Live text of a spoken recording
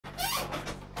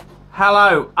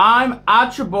Hello, I'm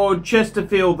Archibald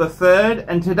Chesterfield III,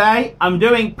 and today I'm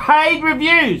doing paid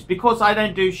reviews because I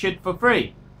don't do shit for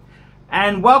free.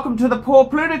 And welcome to the Poor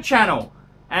Pluta channel.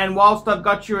 And whilst I've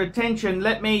got your attention,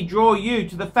 let me draw you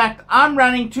to the fact I'm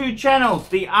running two channels,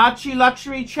 the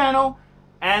ArchieLuxury channel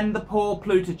and the Poor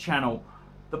Pluta channel.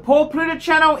 The Poor Pluta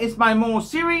channel is my more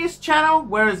serious channel,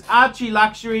 whereas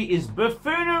ArchieLuxury is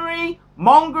buffoonery,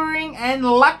 mongering, and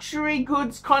luxury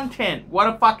goods content.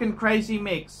 What a fucking crazy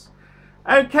mix.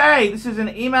 Okay, this is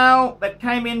an email that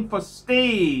came in for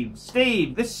Steve.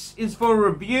 Steve, this is for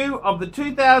a review of the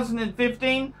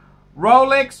 2015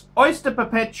 Rolex Oyster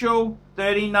Perpetual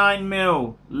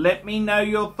 39mm. Let me know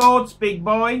your thoughts, big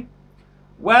boy.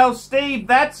 Well, Steve,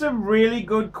 that's a really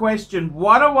good question.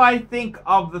 What do I think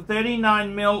of the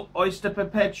 39mm Oyster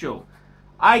Perpetual?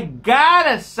 I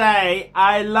gotta say,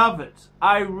 I love it.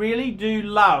 I really do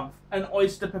love an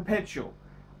Oyster Perpetual.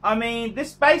 I mean,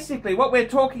 this basically, what we're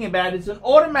talking about is an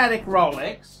automatic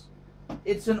Rolex.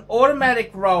 It's an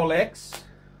automatic Rolex.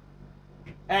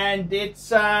 And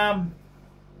it's, yeah,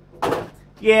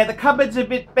 the cupboard's a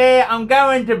bit bare. I'm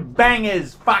going to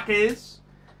bangers, fuckers.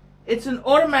 It's an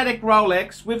automatic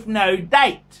Rolex with no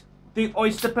date. The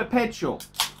Oyster Perpetual.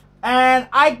 And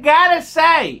I gotta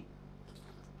say,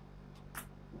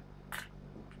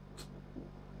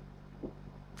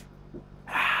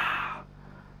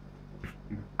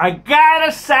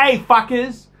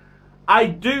 fuckers, I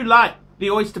do like the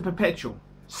Oyster Perpetual.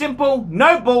 Simple,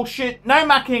 no bullshit, no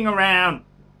mucking around.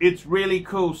 It's really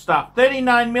cool stuff.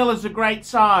 39mm is a great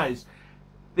size.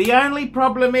 The only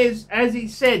problem is, as he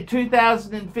said,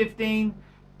 2015,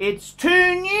 it's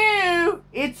too new.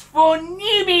 It's for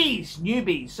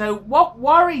newbies. So what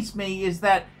worries me is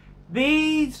that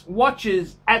these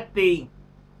watches at the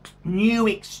new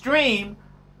extreme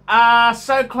are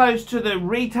so close to the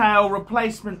retail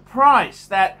replacement price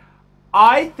that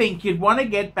I think you'd want to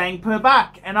get bang per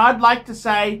buck. And I'd like to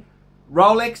say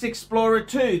Rolex Explorer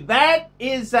 2. That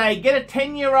is get a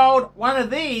 10-year-old one of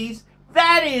these.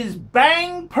 That is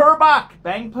bang per buck.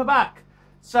 Bang per buck.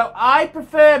 So I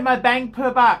prefer my bang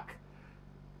per buck.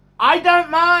 I don't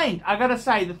mind. I gotta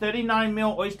say, the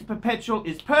 39mm Oyster Perpetual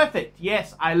is perfect.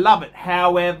 Yes, I love it.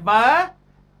 However,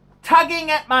 tugging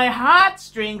at my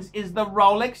heartstrings is the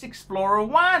Rolex Explorer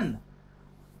 1.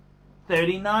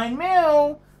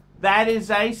 39mm. That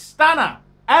is a stunner.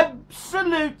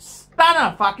 Absolute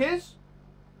stunner, fuckers.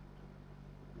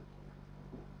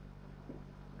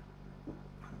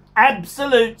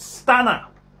 Absolute stunner.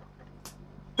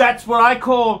 That's what I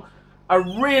call a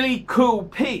really cool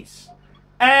piece.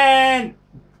 And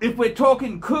if we're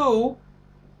talking cool,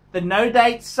 the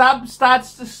no-date sub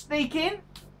starts to sneak in.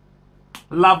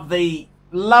 Love the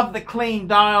clean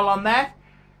dial on that.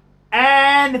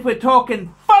 And if we're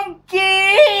talking funky,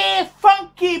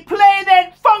 play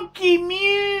that funky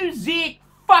music,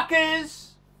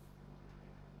 fuckers.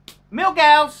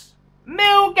 Milgauss,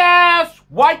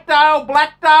 white dial,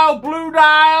 black dial, blue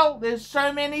dial. There's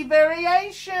so many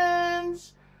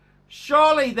variations.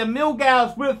 Surely the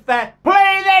Milgauss with that,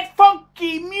 play that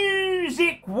funky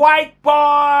music, white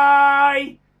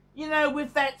boy. You know,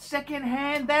 with that second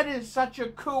hand, that is such a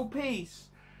cool piece.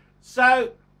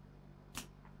 So,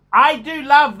 I do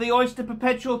love the Oyster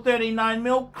Perpetual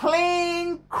 39mm.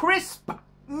 Clean, crisp,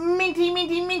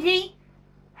 minty.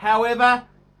 However,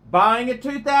 buying a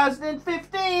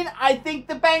 2015, I think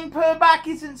the bang per buck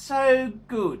isn't so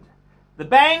good. The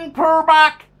bang per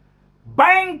buck,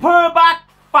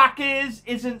 fuckers,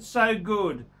 isn't so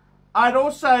good. I'd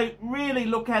also really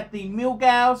look at the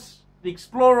Milgauss, the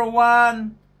Explorer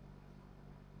 1,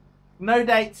 no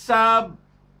date sub,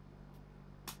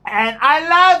 and I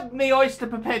love the Oyster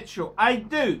Perpetual. I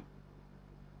do.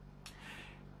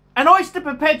 An Oyster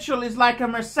Perpetual is like a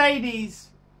Mercedes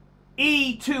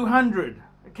E200.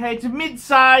 Okay, it's a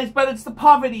mid-size, but it's the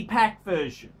poverty pack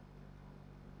version.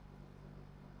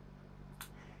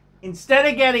 Instead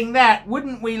of getting that,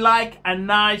 wouldn't we like a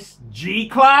nice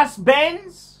G-Class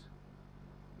Benz?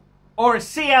 Or a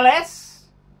CLS?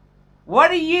 What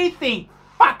do you think,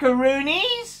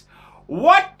 fuckaroonies?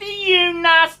 What do you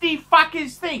nasty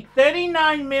fuckers think?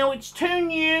 39mm, it's too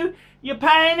new. You're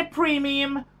paying a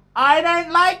premium. I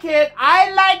don't like it. I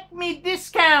like me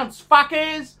discounts,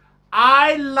 fuckers.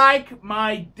 I like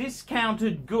my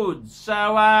discounted goods.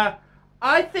 So,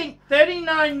 I think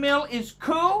 39mm is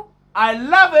cool. I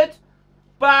love it.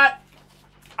 But,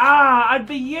 I'd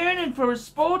be yearning for a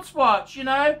sports watch, you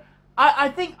know. I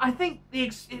think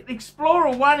the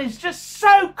Explorer 1 is just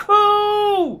so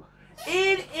cool.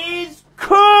 It is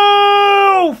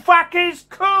cool, fuckers,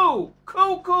 cool.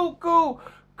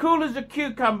 Cool as a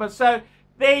cucumber. So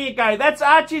There you go. That's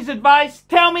Archie's advice.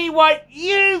 Tell me what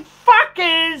you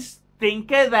fuckers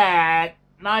think of that.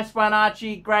 Nice one,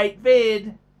 Archie. Great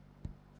vid.